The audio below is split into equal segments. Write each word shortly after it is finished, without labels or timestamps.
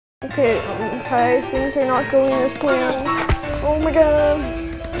Okay, guys, things are not going as planned. Oh my god.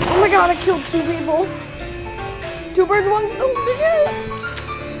 Oh my god, I killed 2 people. 2 birds, 1 stone, bitches!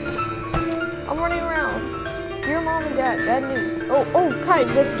 I'm running around. Dear mom and dad, bad news. Oh, Kai,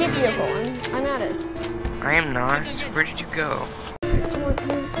 the escape vehicle. I'm at it. I am not. Where did you go? Come on.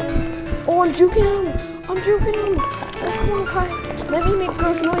 Oh, I'm juking him. I'm juking him. Oh, come on, Kai. Let me make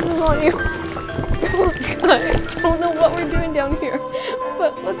gross noises on you. Come on, Kai. I don't know what we're doing down here,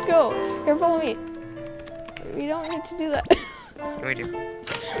 but let's go. Here, follow me. We don't need to do that. We do.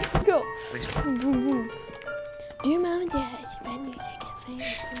 Let's go. Please. Boom, boom, boom. Dear mom and dad, bad news. I can't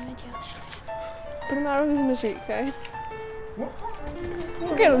find my job. Put him out of his misery, okay?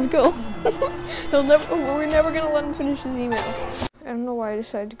 Okay, let's go. We're never gonna let him finish his email. I don't know why I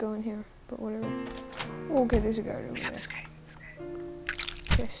decided to go in here, but whatever. Okay, there's a guard over there. This guy.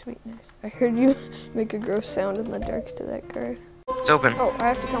 Okay, sweetness. I heard you make a gross sound in the dark to that guard. It's open. Oh, I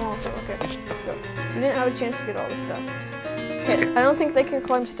have to come also. Okay, let's go. We didn't have a chance to get all this stuff. Okay, I don't think they can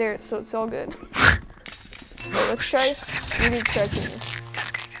climb stairs, so it's all good. Okay, let's try reading crouching.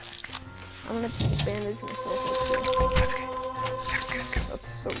 I'm gonna bandage myself. That's good. That's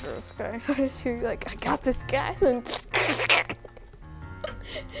so gross, guy. I just hear you like, I got this guy, and then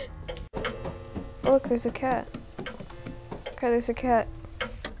oh, look, there's a cat. Okay, there's a cat.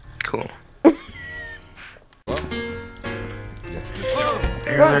 Cool.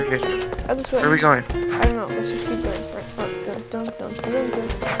 Run. Good. Oh, this way. Where are we going? I don't know. Let's just keep going. Right. Dun.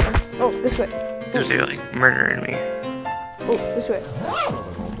 Oh, this way. Dude, they're like murdering me. Oh, this way.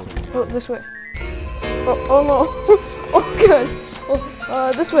 Oh, this way. Oh no. Oh, good.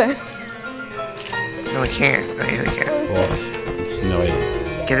 Oh, this way. No, we can't. No, we can't. Oh, this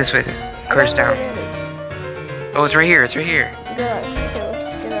way. Get this way. Car's down. Oh, it's right here. It's right here. Gosh. Okay,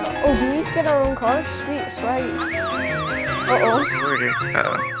 let's get out. Oh, do we each get our own car? Sweet, swaggy. Uh-oh.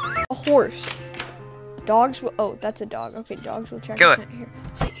 A horse. Dogs will. Oh, that's a dog. Okay, dogs will check. Kill it.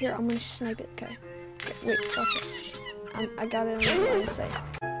 Here, I'm gonna snipe it. Okay. Wait, watch it. I got it in line of sight.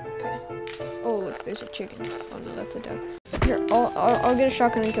 Okay. Oh, look, there's a chicken. Oh no, that's a duck. Here, I'll get a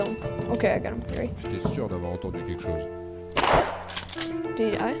shotgun and kill him. Okay, I got him. Ready? J'étais sûr d'avoir entendu quelque chose.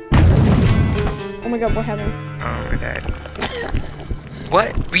 Did I? Oh my god, what happened? Oh my god.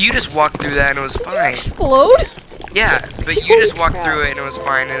 What? But you just walked through that and it was fine. Explode? Yeah, but you just walked through it and it was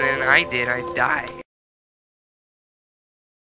fine, and then I died.